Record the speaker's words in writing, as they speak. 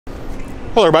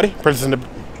Hello everybody, Princess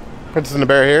and the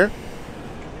Bear here.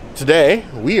 Today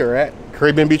we are at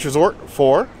Caribbean Beach Resort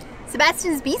for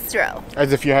Sebastian's Bistro.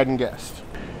 As if you hadn't guessed.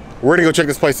 We're gonna go check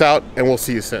this place out and we'll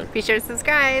see you soon. Be sure to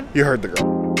subscribe. You heard the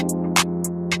girl.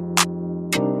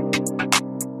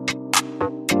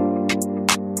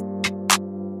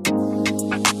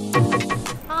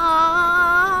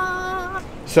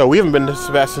 So we haven't been to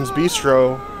Sebastian's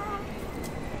Bistro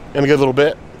in a good little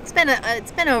bit.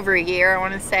 It's been over a year, I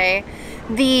want to say.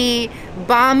 The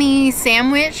balmy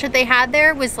sandwich that they had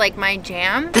there was like my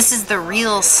jam. This is the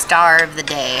real star of the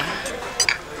day.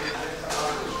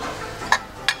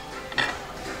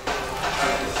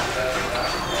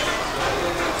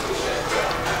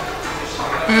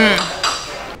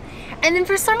 And then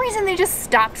for some reason they just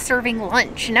stopped serving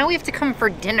lunch. Now we have to come for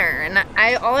dinner, and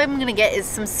all I'm gonna get is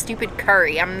some stupid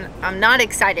curry. I'm not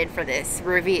excited for this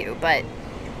review, but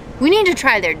we need to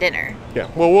try their dinner. Yeah,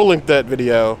 well, we'll link that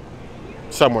video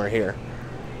somewhere here.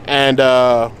 And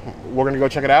we're gonna go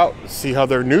check it out, see how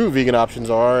their new vegan options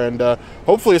are, and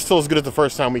hopefully it's still as good as the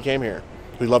first time we came here.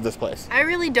 We love this place. I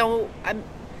really don't,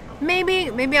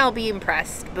 maybe I'll be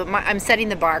impressed, but I'm setting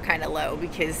the bar kind of low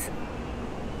because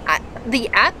the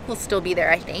app will still be there,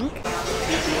 I think.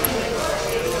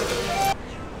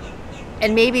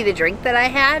 And maybe the drink that I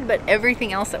had, but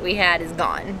everything else that we had is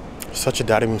gone. Such a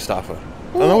Daddy Mustafa.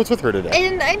 I don't know what's with her today.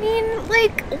 And I mean,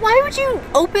 like, why would you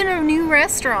open a new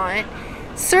restaurant,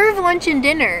 serve lunch and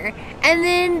dinner, and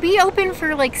then be open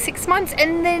for like 6 months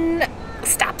and then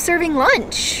stop serving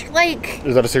lunch? Like,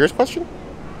 is that a serious question?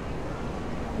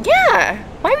 Yeah.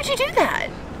 Why would you do that?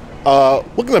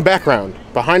 Look in the background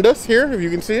behind us here, if you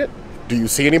can see it. Do you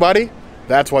see anybody?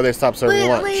 That's why they stopped serving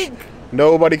lunch. Like,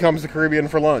 nobody comes to Caribbean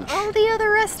for lunch. All the other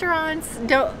restaurants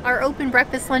are open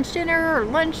breakfast, lunch, dinner, or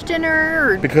lunch,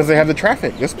 dinner. Because they have the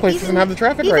traffic. This place doesn't have the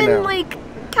traffic right now. Even like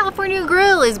California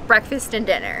Grill is breakfast and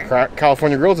dinner.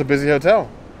 California Grill is a busy hotel.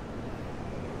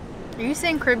 Are you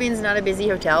saying Caribbean's not a busy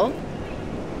hotel?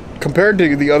 Compared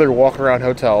to the other walk-around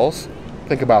hotels,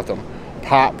 think about them.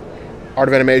 Pop, Art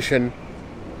of Animation.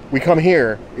 We come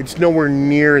here, it's nowhere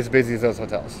near as busy as those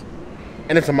hotels.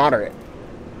 And it's a moderate.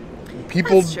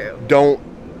 People don't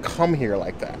come here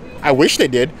like that. I wish they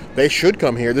did. They should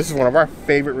come here. This is one of our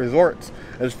favorite resorts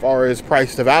as far as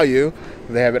price to value.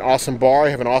 They have an awesome bar.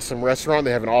 They have an awesome restaurant.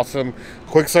 They have an awesome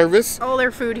quick service. All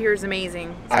their food here is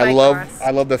amazing. I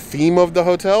love the theme of the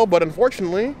hotel, but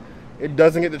unfortunately, it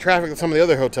doesn't get the traffic that some of the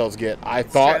other hotels get. I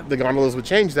thought the gondolas would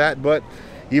change that, but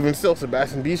even still,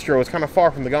 Sebastian Bistro is kind of far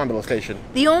from the gondola station.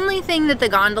 The only thing that the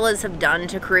gondolas have done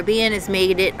to Caribbean is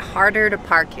made it harder to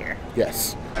park here.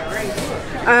 Yes.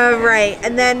 Right.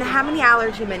 And then how many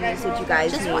allergy menus did you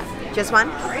guys need? One. Just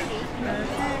one?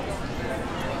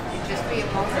 Just be a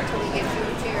moment until we get you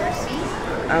to your seat.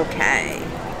 Okay.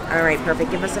 All right,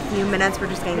 perfect. Give us a few minutes. We're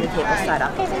just getting the table set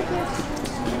up. Okay, thank you.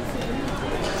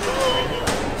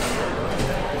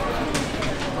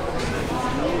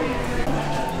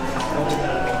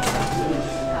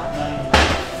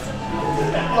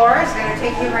 Laura's going to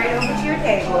take you right over to your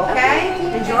table, okay?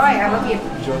 Enjoy. I hope you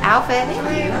outfit.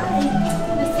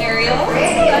 Ariel.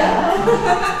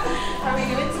 How are we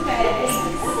doing today? Is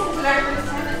it our first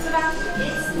time at Sebastian?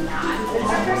 It's not.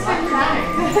 It's our first time trying.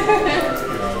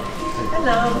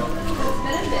 Hello. It's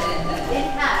been a minute. It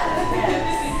has.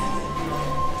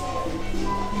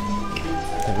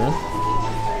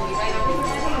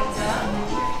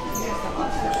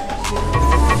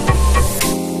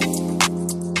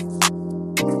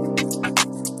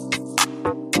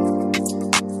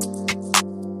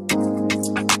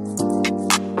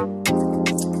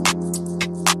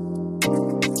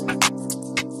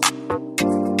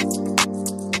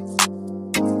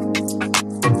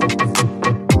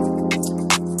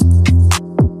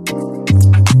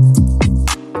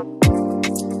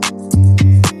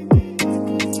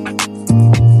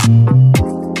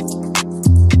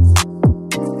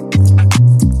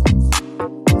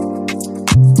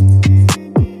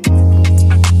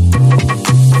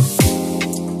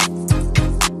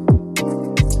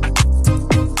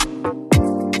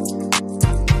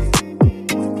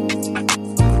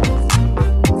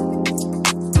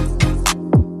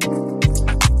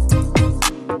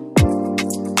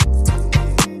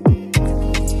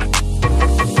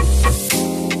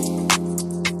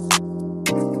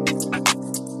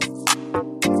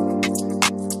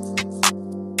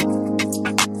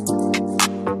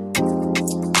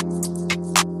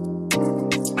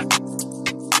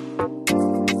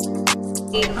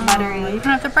 Buttery. You don't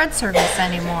have the bread service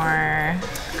anymore.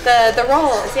 The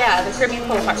rolls, yeah, the Caribbean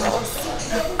pulled pork rolls.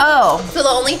 Oh. So the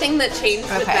only thing that changed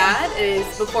with that is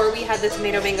before we had the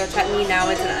tomato mango chutney, now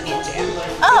it's an onion jam.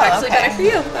 Oh, actually better for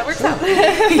you. That works out.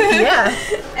 Yeah.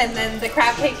 And then the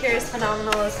crab cake here is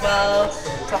phenomenal as well.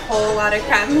 It's a whole lot of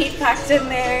crab meat packed in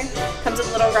there. Comes with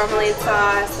a little remoulade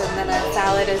sauce and then a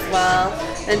salad as well.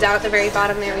 Then down at the very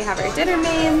bottom there we have our dinner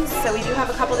mains. So we do have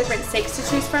a couple different steaks to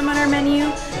choose from on our menu.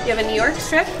 We have a New York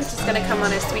strip, which is going to come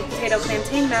on a sweet potato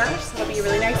plantain mash. So it'll be a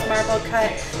really nice marble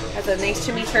cut. Has a nice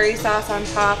chimichurri sauce on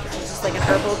top, which is just like an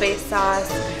herbal-based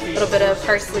sauce. A little bit of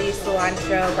parsley,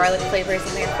 cilantro, garlic flavors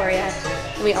in there for you.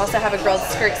 And we also have a grilled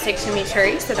skirt steak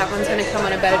chimichurri, so that one's going to come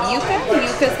on a bed of yuca.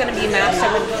 Yuca is going to be mashed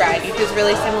up and fried. Yuca is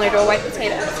really similar to a white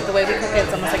potato, so the way we cook it,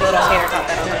 it's almost like a little tater tot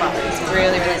bed on the bottom. It's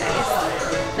really, really nice.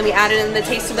 Then we added in the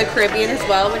Taste of the Caribbean as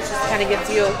well, which just kind of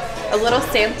gives you a little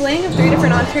sampling of 3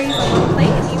 different entrees on one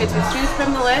plate. You get to choose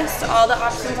from the list. All the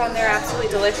options on there are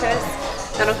absolutely delicious.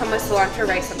 That'll come with cilantro,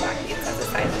 rice, and black beans as a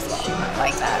side as well.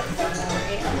 I like that.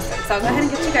 So I'll go ahead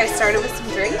and get you guys started with some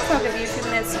drinks. I'll give you a few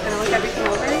minutes to kind of look everything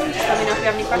over and just let me know if you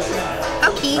have any questions.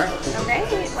 Okay.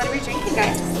 Okay, what are we drinking,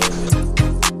 guys?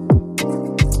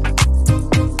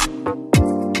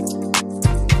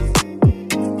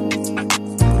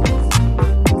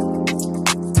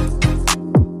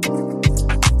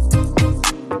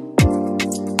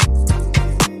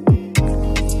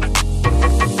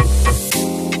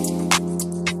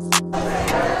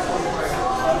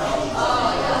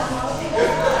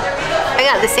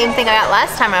 The same thing I got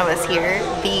last time I was here,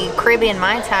 the Caribbean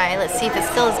Mai Tai. Let's see if it's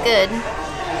still as good.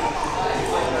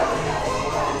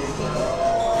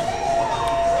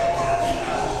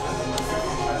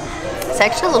 It's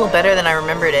actually a little better than I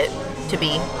remembered it to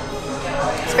be.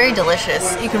 It's very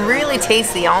delicious. You can really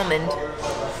taste the almond.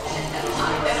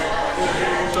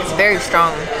 It's very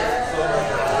strong.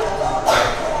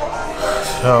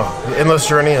 So, the endless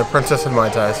journey of Princess and Mai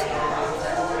Tais.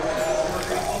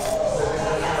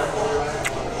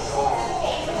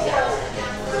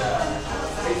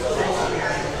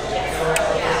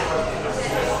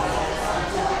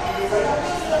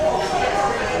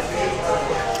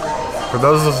 For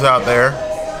those of us out there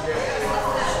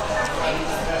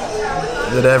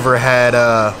that ever had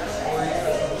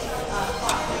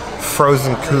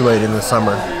frozen Kool-Aid in the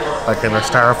summer, like in a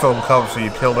styrofoam cup so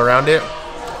you peeled around it,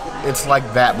 it's like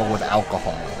that but with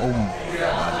alcohol. Oh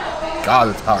my God,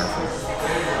 it's powerful.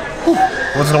 Whew.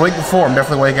 Wasn't awake before, I'm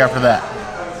definitely awake after that.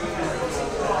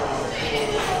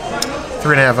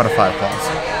 3.5 out of 5 claws.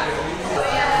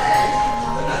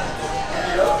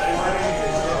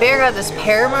 Pear got this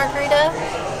pear margarita,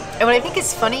 and what I think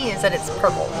is funny is that it's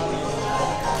purple.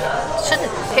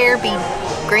 Shouldn't pear be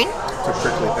green? It's a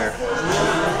prickly pear.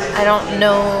 I don't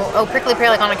know. Oh, prickly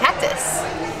pear like on a cactus.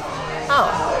 Oh.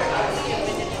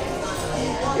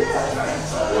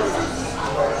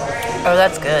 Oh,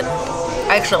 that's good.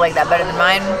 I actually like that better than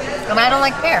mine, and I don't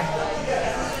like pear.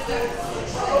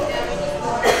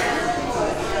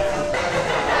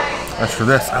 As for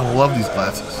this, I love these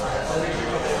glasses.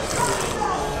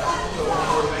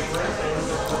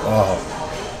 Oh,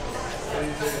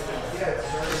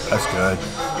 that's good.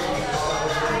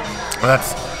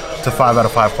 That's a 5 out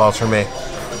of 5 claws for me.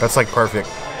 That's like perfect.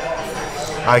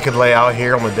 I could lay out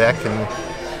here on the deck and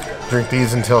drink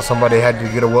these until somebody had to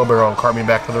get a wheelbarrow and cart me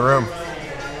back to the room,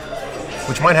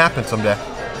 which might happen someday.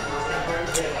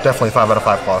 Definitely 5 out of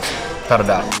 5 claws, without a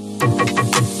doubt.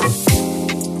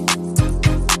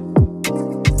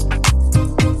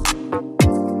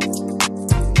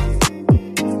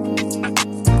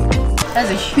 That's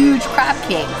a huge crab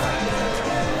cake.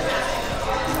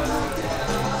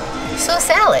 So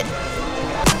salad.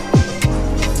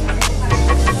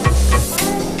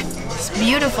 This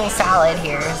beautiful salad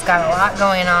here. It's got a lot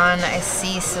going on. I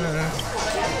see some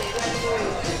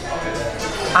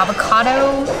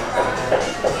avocado,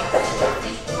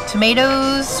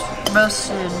 tomatoes,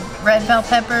 roasted red bell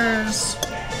peppers.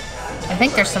 I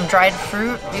think there's some dried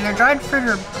fruit, either dried fruit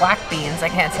or black beans, I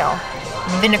can't tell.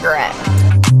 And vinaigrette.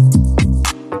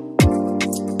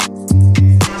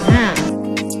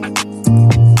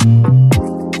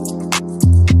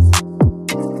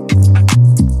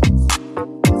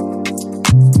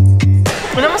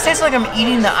 It almost tastes like I'm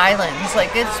eating the islands.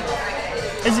 Like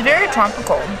it's very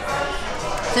tropical.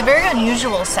 It's a very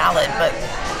unusual salad, but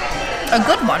a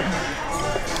good one.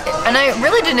 And I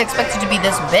really didn't expect it to be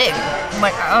this big. I'm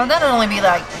like, oh, that'll only be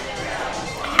like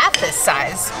half this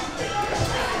size.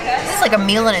 This is like a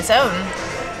meal in its own.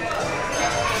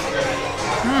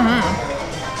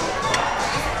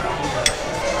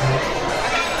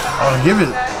 I'll give it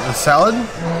the salad.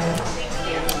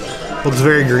 Looks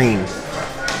very green.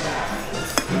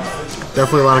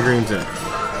 Definitely a lot of greens in it.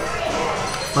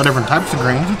 A lot of different types of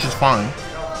greens, which is fine.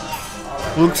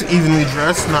 Looks evenly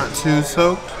dressed, not too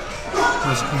soaked.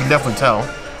 You can definitely tell.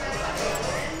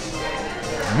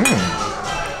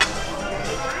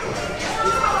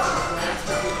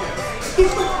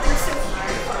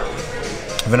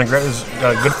 Vinaigrette is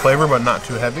got a good flavor, but not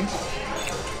too heavy.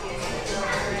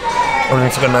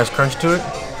 Everything's got a nice crunch to it.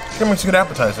 It makes a good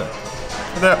appetizer.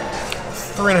 Look at that.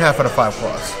 3.5 out of 5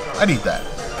 plus. I'd eat that.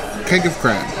 Cake of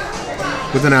crab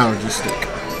with an allergy stick.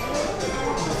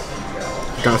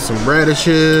 Got some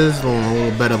radishes, a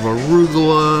little bit of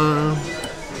arugula,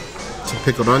 some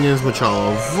pickled onions, which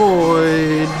I'll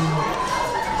avoid.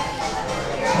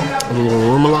 A little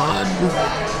remoulade.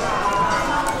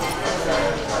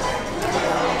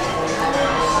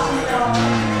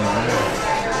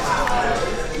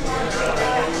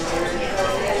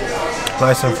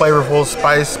 Nice and flavorful,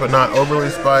 spice, but not overly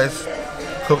spiced.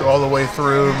 Cooked all the way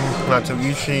through, not too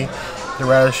itchy. The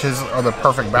radishes are the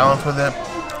perfect balance with it.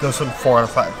 Goes with 4 out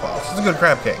of 5 plus. It's a good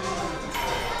crab cake.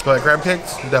 If you like crab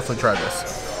cakes, definitely try this.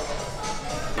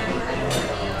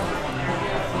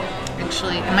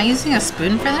 Actually, am I using a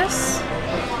spoon for this?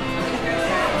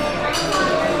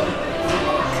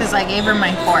 Because I gave her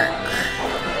my fork.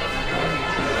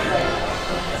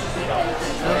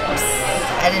 Oops.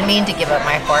 I didn't mean to give up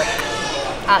my fork.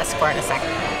 I'll ask for it in a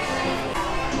second.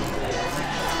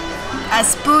 I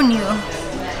spoon you.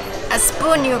 I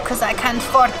spoon you because I can't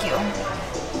fork you.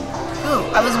 Ooh,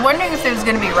 I was wondering if there was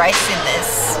going to be rice in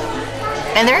this.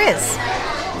 And there is.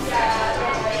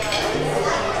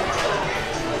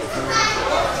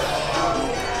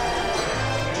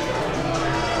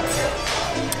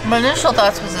 My initial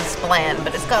thoughts was it's bland,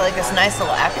 but it's got like this nice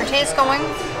little aftertaste going.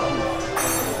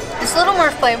 It's a little more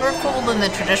flavorful than the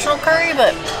traditional curry,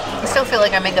 but I still feel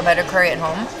like I make a better curry at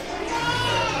home.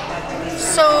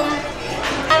 So,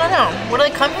 I don't know. Would I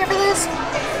come here for this?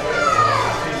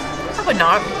 I would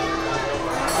not.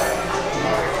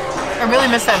 I really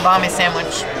miss that balmy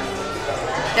sandwich.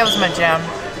 That was my jam.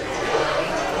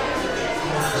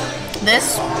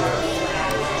 This.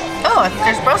 Oh, I think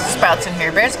there's Brussels sprouts in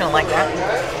here. Bear's gonna like that.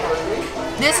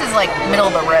 This is like middle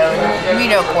of the road.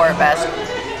 Mediocre at best.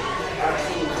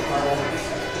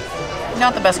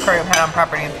 Not the best curry I've had on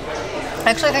property. I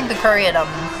actually think the curry at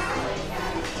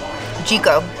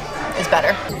Chico is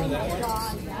better.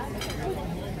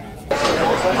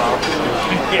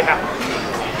 Yeah.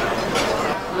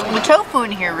 The tofu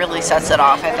in here really sets it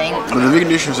off, I think. Of the vegan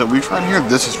dishes that we've tried here,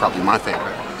 this is probably my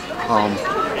favorite.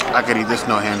 I could eat this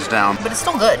no hands down. But it's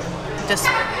still good. Just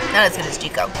not as good as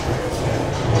Chico.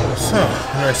 So,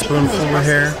 a nice spoonful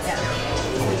here.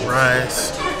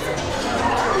 Rice.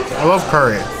 I love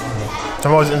curry. So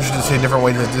I'm always interested to see different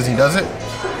ways that Disney does it.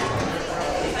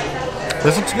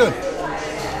 This looks good.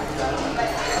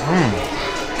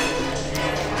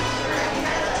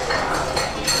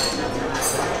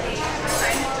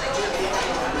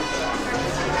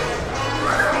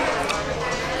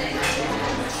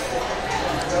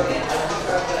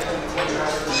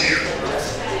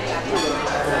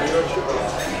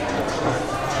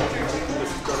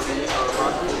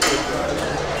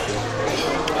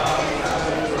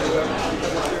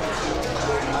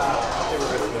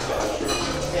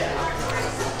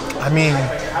 I mean,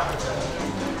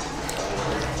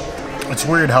 it's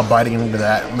weird how biting into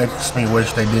that makes me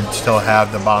wish they did still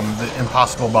have the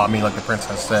impossible banh mi like the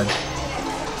princess said.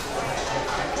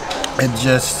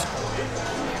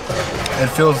 It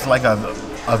feels like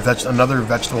another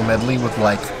vegetable medley with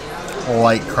like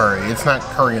light curry. It's not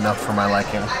curry enough for my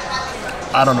liking.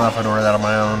 I don't know if I'd order that on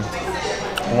my own.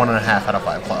 1.5 out of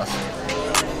 5 plus.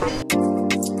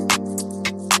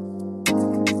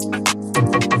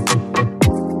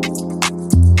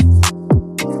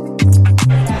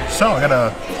 So I got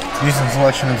a decent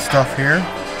selection of stuff here.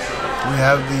 We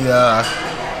have the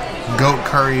goat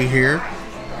curry here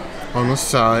on the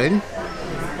side.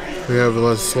 We have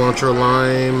the cilantro,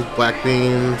 lime, black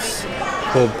beans,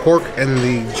 pulled pork, and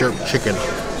the jerk chicken.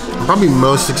 I'm probably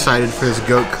most excited for this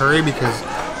goat curry because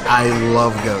I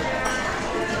love goat.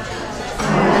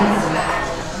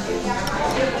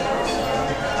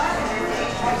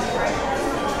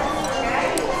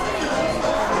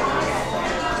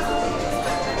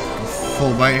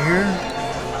 Full bite here.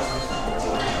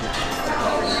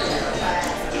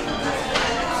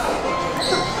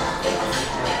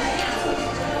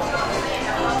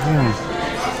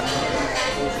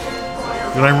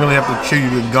 You don't really have to chew, you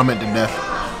can gum it to death.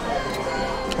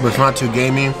 But it's not too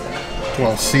gamey.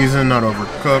 Well seasoned, not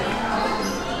overcooked.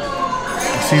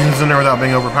 The season's in there without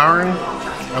being overpowering.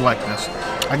 I like this.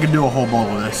 I could do a whole bowl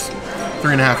of this.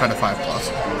 3.5 out of 5 plus.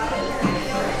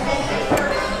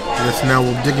 I guess now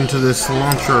we'll dig into this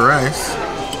cilantro rice.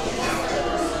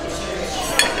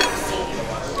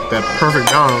 That perfect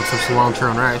balance of cilantro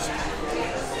and rice.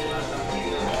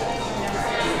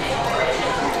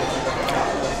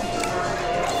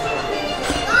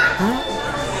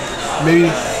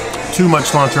 Maybe too much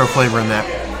cilantro flavor in that.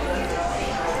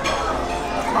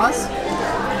 Plus?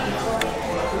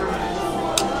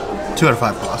 2 out of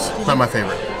 5 plus. Not my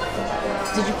favorite.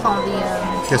 Did you call the...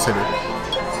 Yes, I did.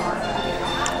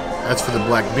 That's for the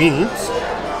black beans.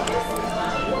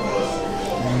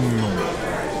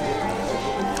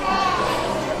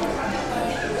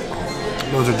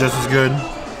 Those are just as good.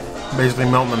 Basically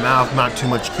melt in the mouth, not too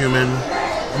much cumin.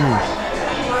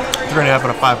 3.5 out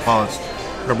of 5 plus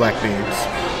for black beans.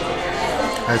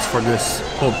 As for this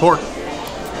pulled pork,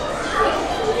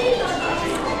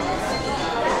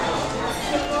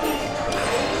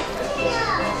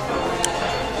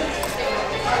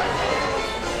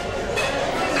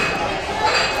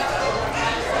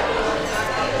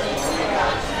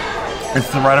 it's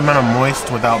the right amount of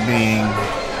moist without being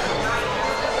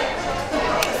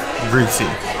greasy,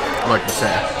 I like to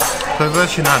say. So it's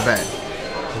actually not bad.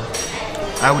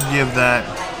 I would give that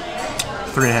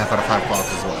 3.5 out of 5 claws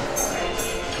as well.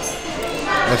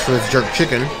 As for this jerk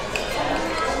chicken,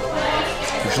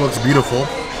 which looks beautiful,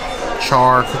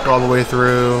 char cooked all the way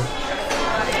through,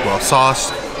 well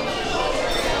sauced.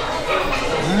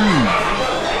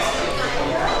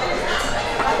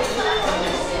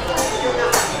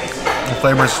 The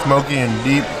flavor is smoky and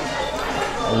deep.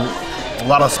 A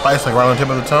lot of spice, like right on the tip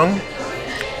of the tongue.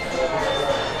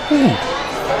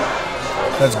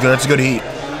 That's good. That's a good heat.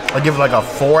 I give it like a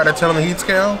 4 out of 10 on the heat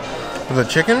scale. For the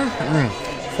chicken,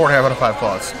 4.5 out of 5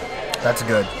 claws. That's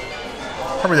good.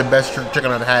 Probably the best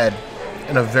chicken I've had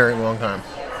in a very long time.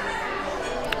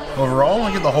 Overall,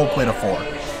 I give the whole plate a 4.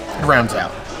 It rounds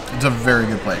out. It's a very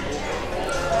good plate.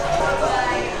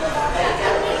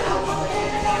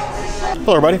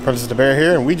 Hello everybody, Princess the Bear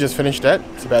here, and we just finished at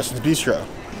Sebastian's Bistro.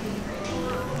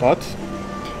 Thoughts?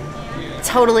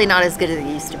 Totally not as good as it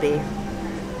used to be.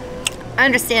 I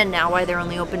understand now why they're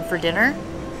only open for dinner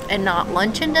and not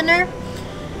lunch and dinner.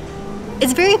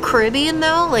 It's very Caribbean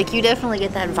though, like you definitely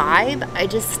get that vibe.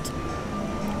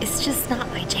 It's just not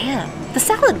my jam. The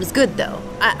salad was good though.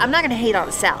 I'm not gonna hate on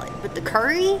the salad, but the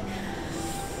curry...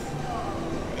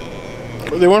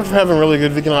 They went from having really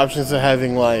good vegan options to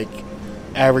having like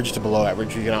average to below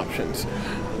average vegan options.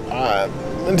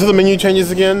 Until the menu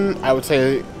changes again, I would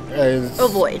say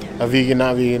avoid. A vegan,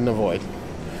 not vegan, avoid.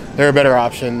 There are better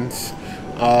options,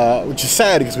 which is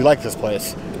sad because we like this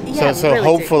place. Yeah, so really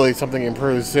hopefully something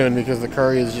improves soon because the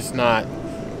curry is just not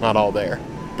all there.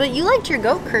 But you liked your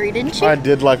goat curry, didn't you? I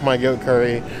did like my goat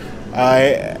curry.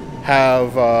 I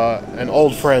have an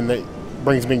old friend that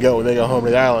brings me goat when they go home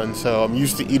to the island, so I'm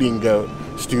used to eating goat,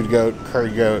 stewed goat,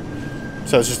 curried goat.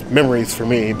 So it's just memories for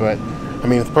me, but I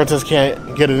mean, if the princess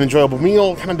can't get an enjoyable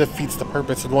meal, it kind of defeats the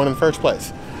purpose of the one in the first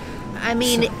place. I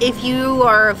mean, if you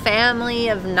are a family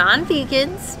of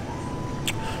non-vegans...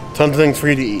 Tons of things for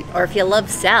you to eat. Or if you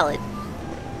love salad.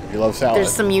 If you love salad.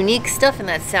 There's some unique stuff in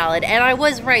that salad. And I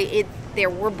was right, there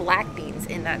were black beans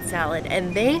in that salad.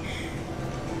 And they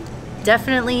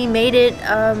definitely made it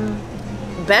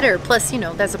better. Plus, you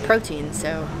know, that's a protein,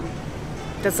 so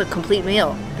that's a complete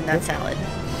meal in that salad.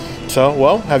 So,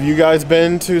 well, have you guys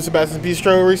been to Sebastian's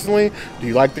Bistro recently? Do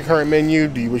you like the current menu?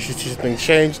 Do you wish to see things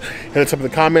changed? Hit us up in the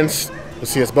comments. We'll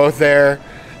see us both there.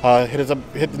 Hit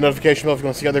the notification bell if you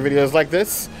want to see other videos like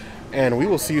this. And we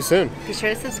will see you soon. Be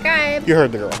sure to subscribe. You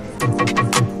heard the girl.